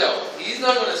थक जाओ. He is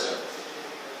not going to stop.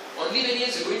 Only when he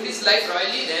has ruined his life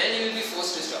royally, then he will be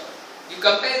forced to stop. You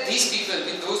compare these people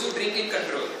with those who drink in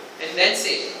control and then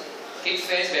say, it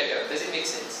fares better. Does it make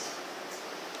sense?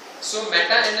 So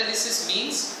meta-analysis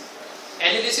means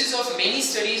analysis of many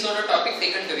studies on a topic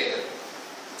taken together.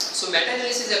 So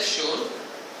meta-analysis have shown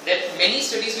that many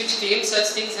studies which claim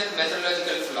such things have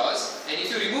methodological flaws, and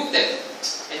if you remove them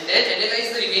and then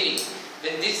analyze the remaining,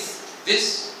 then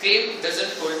this claim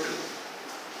doesn't hold true.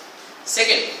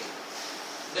 Second,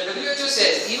 The WHO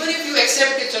says, even if you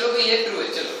accept it, chalo bhai ye true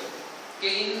hai, chalo,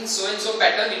 okay, in so and so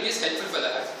pattern it is helpful for the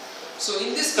heart. So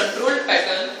in this controlled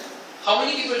pattern, how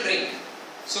many people drink?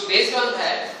 So based on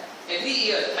that, every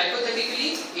year,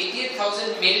 hypothetically,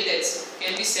 88,000 male deaths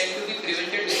can be said to be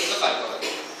prevented because of alcohol.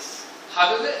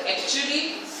 However,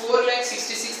 actually,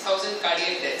 4,66,000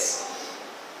 cardiac deaths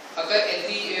occur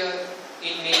every year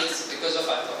in males because of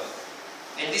alcohol.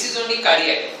 And this is only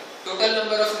cardiac. Total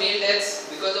number of male deaths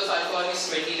because of alcohol is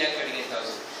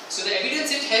 20,39,000. So the evidence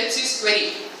it helps is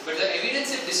query, but the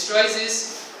evidence it destroys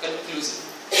is conclusive.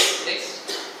 Next,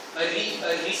 a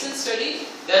recent study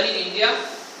done in India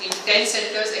in 10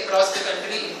 centers across the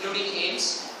country, including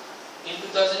AIMS, in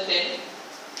 2010,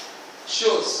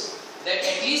 shows that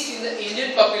at least in the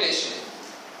Indian population,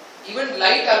 even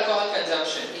light alcohol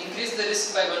consumption increased the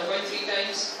risk by 1.3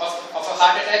 times, of a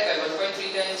heart attack by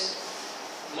 1.3 times,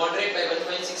 moderate by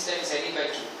 1.6 times, heavy by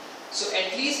 2. So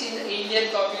at least in the Indian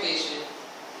population,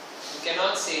 you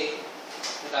cannot say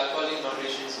that alcohol in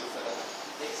moderation is good for the heart.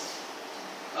 Next.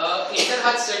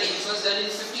 Inter-heart study which was done in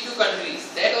 52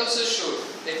 countries, that also showed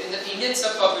that in the Indian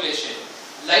subpopulation,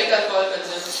 light alcohol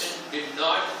consumption did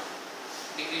not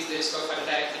decrease the risk of heart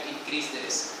attack, it increased the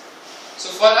risk.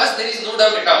 So for us there is no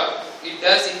doubt at all, it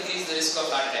does increase the risk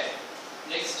of heart attack.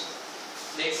 Next.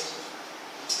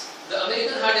 The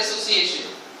American Heart Association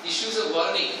issues a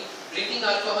warning, drinking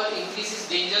alcohol increases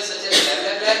dangers such as blah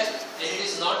blah blah, and it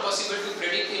is not possible to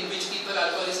predict in which people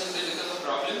alcoholism will become a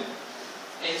problem.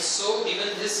 And so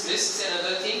given these risks and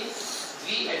other things,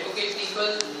 we advocate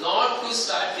people not to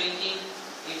start drinking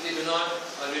if they do not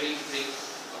already drink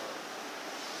alcohol.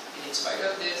 And in spite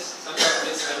of this, some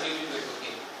doctors continue to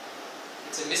advocate.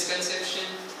 It's a misconception,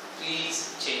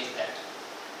 please change that.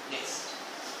 Next.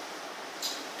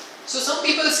 So some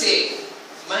people say,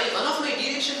 one of my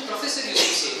direction professor used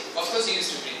to say, of course he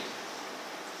used to drink.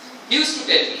 He used to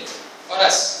tell me, or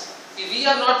us, we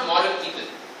are not moral people.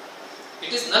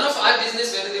 It is none of our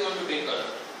business whether they want to drink or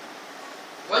not.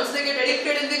 Once they get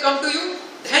addicted and they come to you,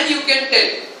 then you can tell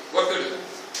what to do.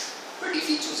 But if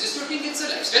he chooses to drink, it's a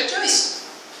lifestyle choice.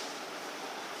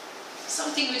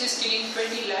 Something which is killing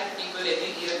 20 lakh people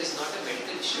every year is not a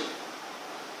medical issue.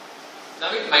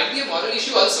 Now it might be a moral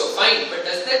issue also, fine, but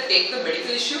does that take the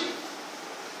medical issue?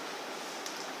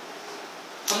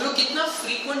 हम लोग कितना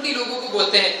frequently लोगों को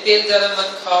बोलते हैं तेल ज़्यादा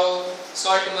मत खाओ,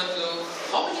 salt मत लो.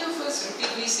 How many of us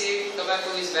routinely say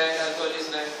tobacco is bad, alcohol is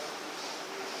bad?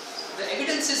 The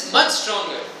evidence is much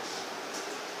stronger,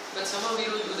 but somehow we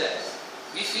don't do that.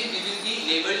 We feel we will be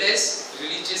labelled as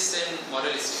religious and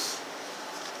moralistic.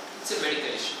 It's a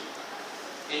medical issue,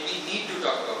 and we need to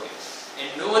talk about it. And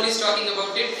no one is talking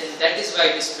about it, and that is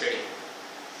why it is spreading.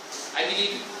 I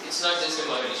believe it's not just a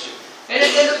moral issue. And at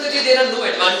the end of the day, there are no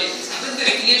advantages. Even the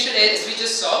recreation, as we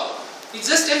just saw, it's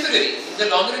just temporary. In the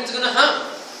long run, it's going to harm.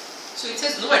 So it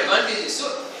has no advantages. So,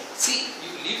 see,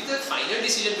 you leave the final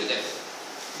decision to them.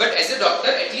 But as a doctor,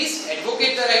 at least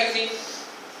advocate the right thing.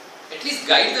 At least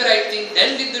guide the right thing.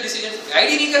 Then leave the decision. Guide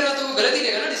ही नहीं करना तो वो गलत ही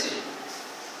रहेगा ना decision.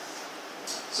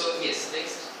 So yes,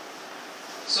 next.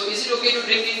 So is it okay to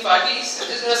drink in parties? I'm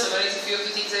just going to summarize a few of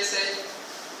the things I said.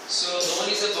 So no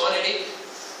one is a born addict.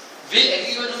 Will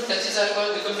everyone who touches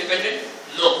alcohol become dependent?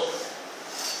 No.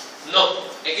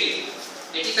 Agree.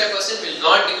 85% will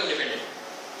not become dependent.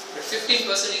 But 15%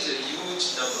 is a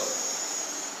huge number.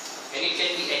 And it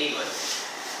can be anyone.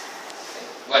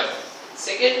 One.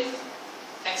 Second,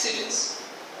 accidents.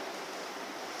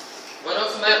 One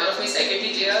of my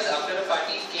psychiatrist JRs after a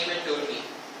party came and told me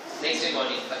next day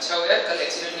morning, अच्छा हो यार कल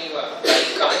accident नहीं हुआ,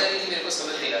 गाड़ी कहाँ जा रही थी मेरे को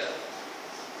समझ नहीं रहा था.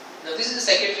 Now this is a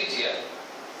psychiatrist JR.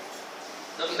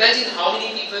 Now imagine how many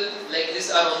people like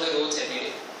this are on the roads every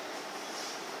day.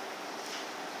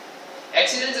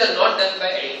 Accidents are not done by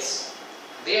addicts.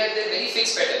 They have their very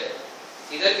fixed pattern.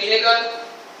 इधर पीने का,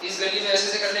 इस गली में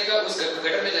ऐसे करने का, उस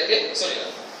गटर में जाके सोने का.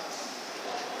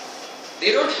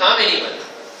 They don't harm anyone.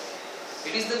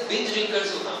 It is the binge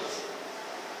drinkers who harm.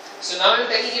 So now I'm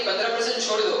telling you 15%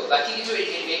 छोड़ दो, बाकी की जो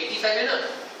 85 है ना,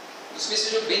 उसमें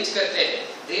से जो binge करते हैं,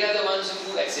 they are the ones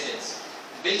who do accidents.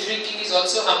 Binge drinking is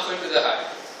also harmful to the heart.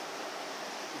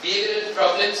 Behavioral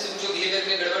problems, तुम जो behavior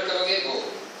में गड़बड़ करोगे वो.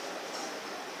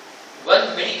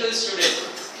 One medical student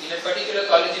in a particular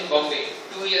college in Bombay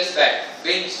 2 years back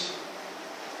binged.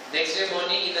 Next day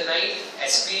morning in the night,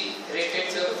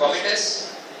 aspirated the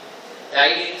vomitus,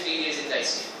 died in 3 days in the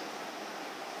ICU.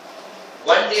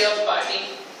 One day of partying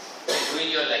will ruin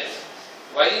your life.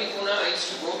 While in Pune, I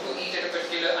used to go to eat at a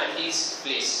particular auntie's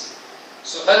place.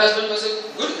 So her husband was a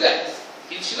good guy.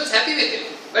 She was happy with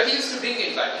him, but he used to drink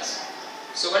in parties.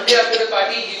 So one day after the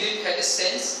party, he didn't have a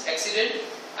sense, accident,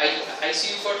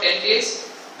 ICU for 10 days,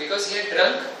 because he had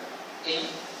drunk,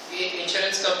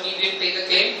 insurance company didn't pay the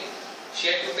claim,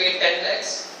 she had to pay 10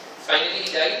 lakhs, finally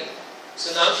he died.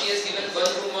 So now she has given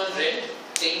one room on rent,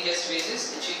 taking guest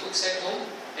wages, and she cooks at home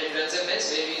and runs a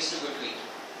mess where we used to go to eat.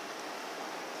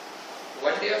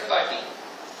 One day of party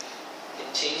can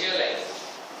change your life.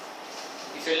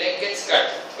 If your leg gets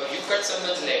cut, or you cut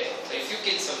someone's leg, or if you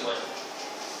kill someone,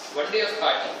 one day of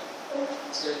party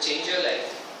is going to change your life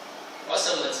or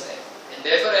someone's life. And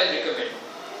therefore I recommend,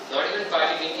 not even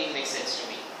party drinking makes sense to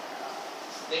me.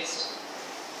 Next.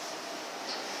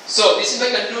 So this is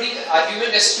my concluding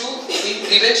argument as to in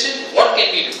prevention, what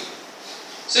can we do?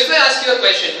 So if I ask you a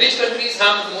question, which country is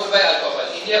harmed more by alcohol,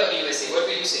 India or USA? What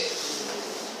will you say?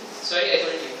 Sorry, I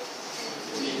couldn't hear.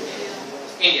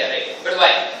 India, right? But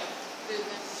why?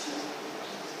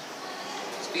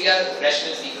 We are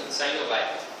rational people, so I know why.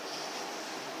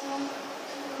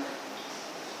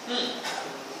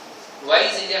 Why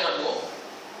is India harmed more?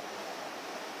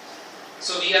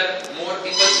 So we are more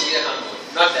people, so we are harmed more.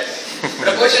 Not that way.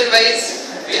 Proportion wise,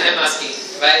 I am asking,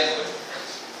 why more?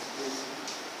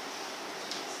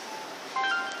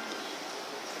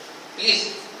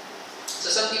 Please. So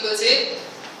some people say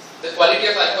the quality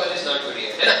of alcohol is not good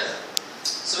here.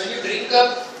 So when you drink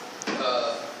up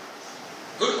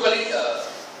good quality,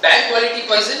 bad quality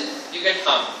poison, you get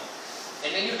harmed.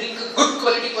 And when you drink a good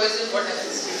quality poison, what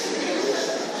happens?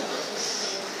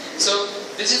 So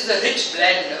this is the rich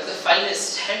blend of the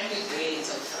finest handmade grains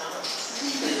of France.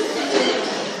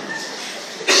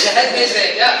 शहद बेच रहे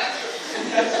हैं क्या?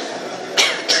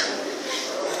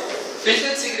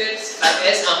 Filtered cigarettes are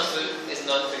as harmful as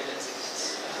non-filtered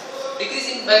cigarettes.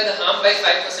 Decreasing by the harm by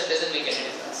 5% doesn't make any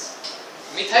difference.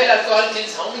 Methyl alcohol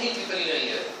kills how many people in a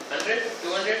year? 100,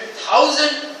 200,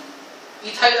 1000.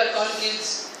 Ethyl alcohol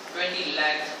kills 20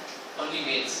 lakh only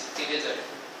males. Females are.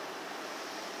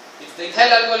 It's the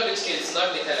ethyl alcohol which kills,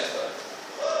 not methyl alcohol.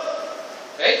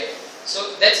 Right?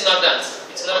 So that's not the answer.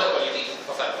 It's not the quality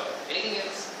of alcohol. Anything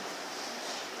else?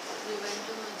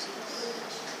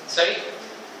 Sorry?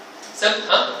 I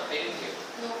didn't hear.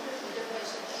 No,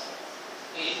 depression.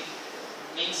 It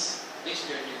means which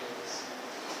preventive means?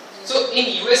 So in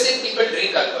USA people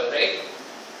drink alcohol, right?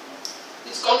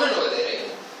 It's common over there, right?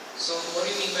 So what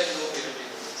do you mean by no preventive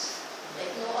means?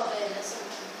 Like no awareness.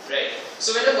 Right.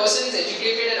 So when a person is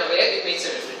educated and aware, it makes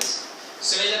a difference.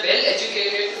 So when a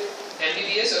well-educated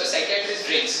MBBS or a psychiatrist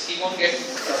drinks, he won't get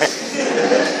right.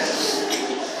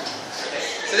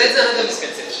 So that's another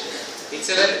misconception.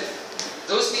 It's a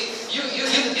those people,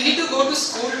 you need to go to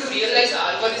school to realize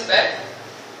alcohol is bad.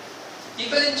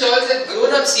 People in church have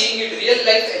grown up seeing it, real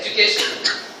life education.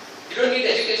 You don't need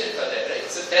education for that, right?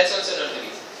 So that's also not the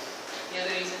reason. The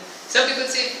other reason? Some people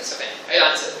say, it's okay,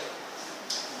 I'll answer.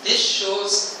 This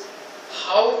shows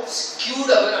how skewed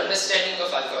our understanding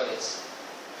of alcohol is.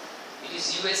 It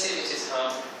is USA which is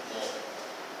harmed more.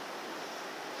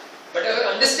 But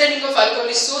our understanding of alcohol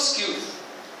is so skewed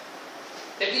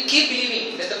that we keep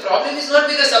believing that the problem is not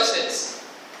with the substance.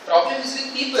 Problem is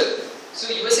with people. So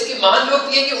USA के महान लोग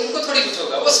पिएंगे उनको थोड़ी कुछ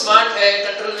होगा. वो smart है,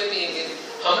 कंट्रोल में पिएंगे.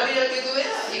 हमारे यहाँ के तो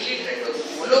यार 1 लीटर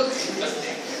वो लोग बसते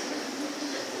हैं.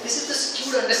 This is the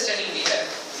skewed understanding we have.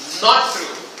 Not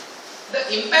true. The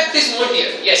impact is more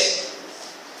here. Yes.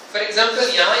 For example,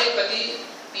 यहाँ एक पति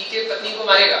पी के पत्नी को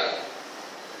मारेगा.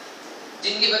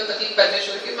 जिंदगी भर पति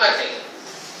परमेश्वर के मार खाएगा.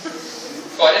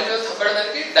 फॉरेन में थप्पड़ मार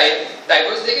के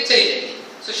डाइवोर्स देके चली जाएगी.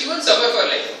 So she won't suffer for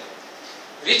life.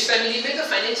 Rich family में the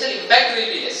financial impact will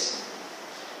be less.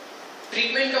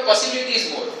 Treatment का possibility is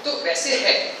more. तो वैसे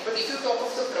है. But if you talk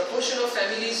of the proportion of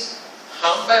families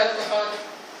harmed by alcohol,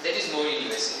 that is more in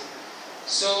USA.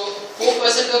 So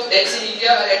 4% of deaths in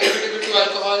India are attributable to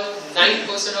alcohol.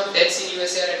 9% of deaths in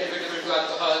USA are attributable to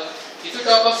alcohol. If you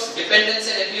talk of dependence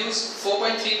and abuse,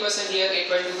 4.3% here,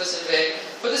 8.2% there.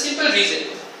 For the simple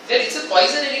reason that it's a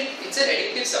poison and it's an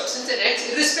addictive substance and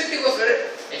acts irrespective of your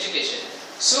education.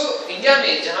 So India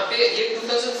में जहाँ पे ये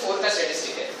 2004 का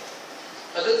statistic है,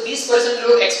 अगर 20%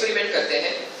 लोग experiment करते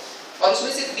हैं और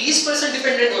उसमें से 20%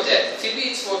 डिपेंडेंट हो जाए, फिर भी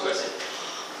it's 4%.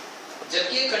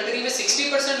 जबकि एक कंट्री में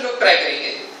 60% लोग ट्राई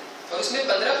करेंगे और उसमें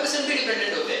 15% भी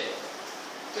डिपेंडेंट होते हैं,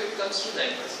 तो it comes to 9%,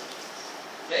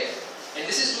 right? And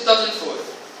this is 2004.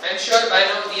 I am sure by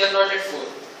now we are not at 4.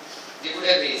 They would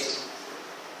have raised.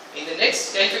 In the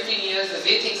next 10-15 years, the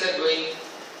way things are going,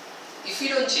 if we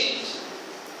don't change,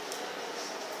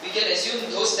 we can assume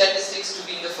those statistics to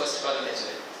be in the first column as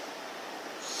well.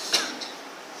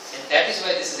 And that is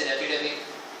why this is an epidemic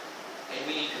and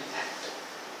we need to act.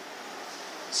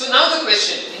 So now the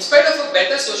question, in spite of a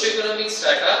better socio-economic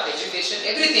strata, education,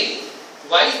 everything,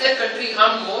 why is that country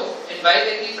harmed more and why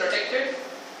they be protected?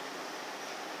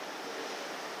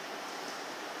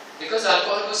 Because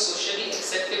alcohol was socially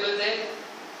acceptable there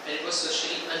and it was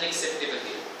socially unacceptable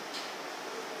here.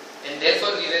 And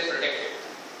therefore we were protected.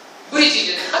 बुरी चीज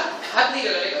है, हाथ नहीं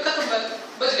लगाने का, खत्म बात,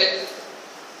 बच गए.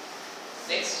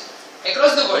 Next,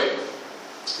 across the world,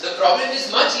 the problem is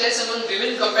much less among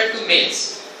women compared to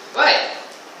males. Why?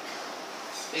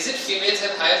 Is it females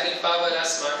have higher willpower, are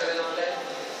smarter and all that?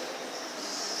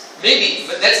 Maybe,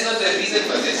 but that's not the reason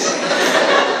for this.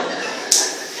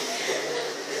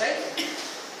 Right?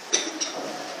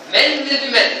 Men will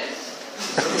be men.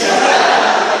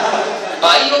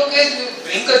 Bhaiyon ke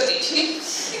drink करती थी,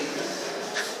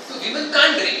 so women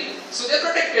can't drink, so they are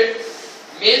protected.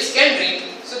 Males can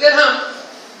drink, so they are harmed.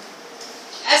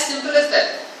 As simple as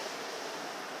that.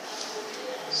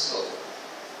 So,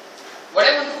 what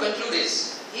I want to conclude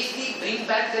is, if we bring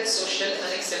back that social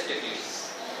unacceptability,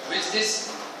 which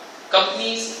these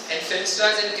companies and film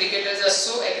stars and cricketers are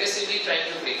so aggressively trying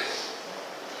to break,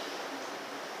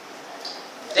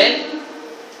 then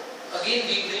again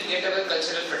we will get our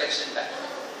cultural protection back.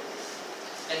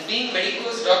 And being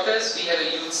medicos, doctors, we have a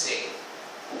huge say.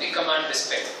 We command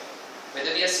respect.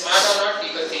 Whether we are smart or not,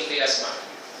 people think they are smart.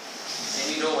 And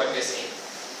we know what we are saying.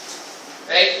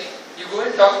 Right? You go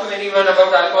and talk to anyone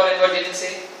about alcohol and what they will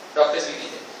say? Doctors will be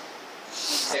there.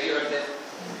 Have you heard that?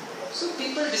 So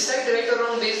people decide right or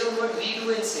wrong based on what we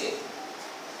do and say.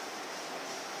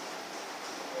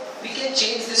 We can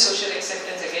change this social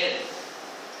acceptance again.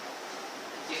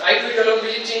 If I do it alone,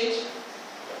 will it change?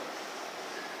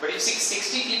 But if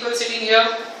 60 people sitting here,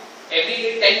 every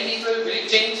day 10 people, will it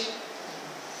change?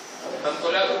 हम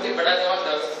कोल्हापुर के बड़े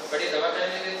दवाखाने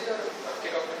में गए थे और आपके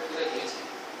doctor ने पूरा किया.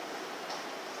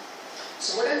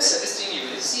 So what I am suggesting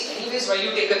you is, see, anyways, why you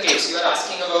take a case, you are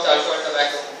asking about alcohol,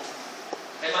 tobacco.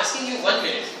 I am asking you 1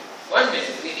 minute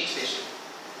with each patient.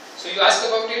 So you ask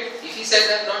about it. If he says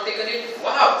I have not taken it,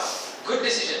 wow, good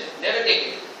decision. Never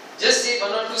take it. Just say 1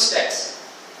 or 2 steps.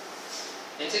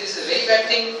 And say this is a very bad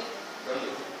thing. Don't do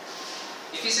it.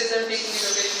 If he says I am taking it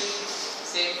occasionally,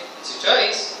 say it's your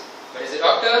choice. But as a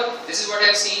doctor, this is what I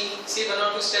have seen. Say 1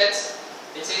 or 2 steps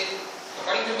and say,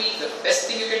 according to me, the best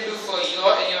thing you can do for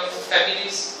your and your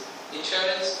family's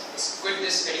insurance is quit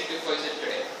this addictive poison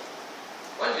today.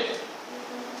 1 minute.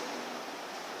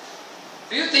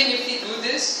 Do you think if we do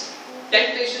this,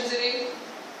 10 patients a day,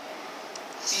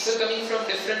 people coming from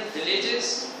different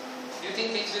villages, do you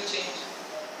think things will change?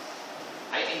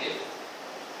 I think they will.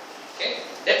 Okay?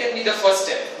 That can be the first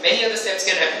step. Many other steps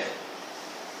can happen.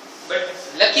 But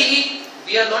luckily,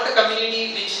 we are not a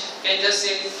community which can just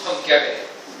say, hum kya kare?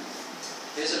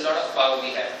 There is a lot of power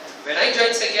we have. When I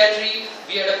joined psychiatry,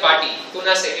 we had a party,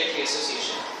 Pune Psychiatry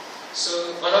Association.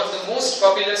 So one of the most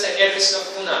popular psychiatrists of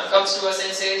Pune comes to us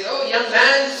and says, oh young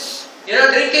man, you're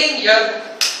not drinking,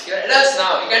 you're adults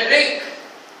now, you can drink.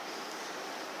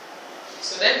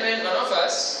 So then when one of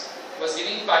us was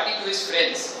giving party to his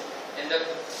friends, and the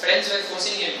friends were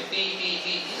forcing him,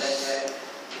 he like that,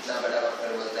 itna bada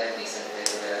doctor bolta hai, decent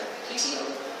hai, he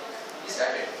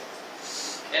started.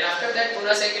 And after that,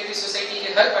 Pune Psychiatry Society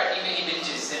के हर party में he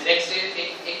binges, and next day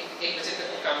एक बजे तक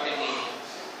वो काम पे नहीं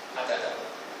आता था.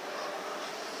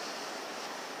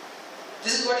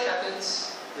 This is what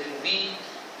happens when we,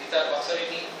 with our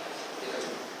authority, become.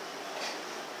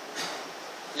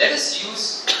 Let us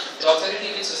use the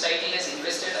authority which society has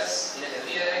invested us in a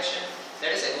healthy direction.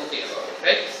 Let us advocate about it,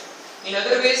 right? In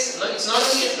other ways, no, it's not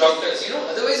only as doctors,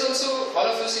 otherwise also, all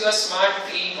of us, you are smart,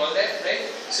 clean, all that, right?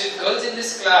 So if girls in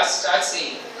this class start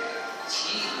saying,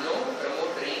 gee,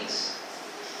 promote drinks.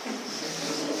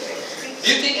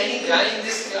 Do you think any guy in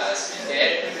this class will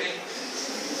dare to drink?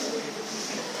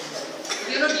 But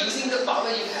you're not using the power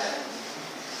you have.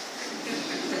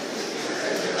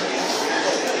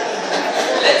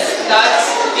 Let's start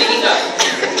speaking up.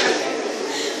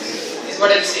 Is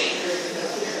what I'm saying.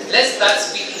 Let's start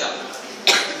speaking up.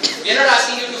 We are not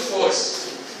asking you to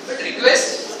force, but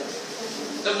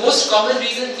request. The most common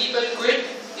reason people quit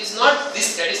is not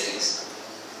these statistics.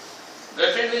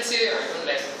 Girlfriend will say, I don't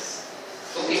like this.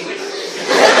 Okay, quit.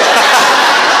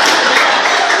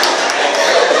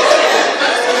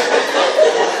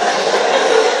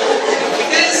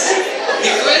 It is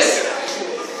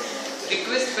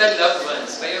request by loved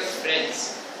ones, by your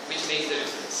friends, which makes the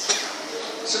difference.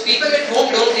 So people at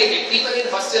home don't take it. People in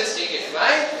hostels take it.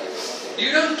 Why?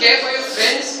 You don't care for your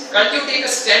friends? Can't you take a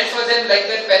stand for them like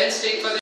their parents take for them?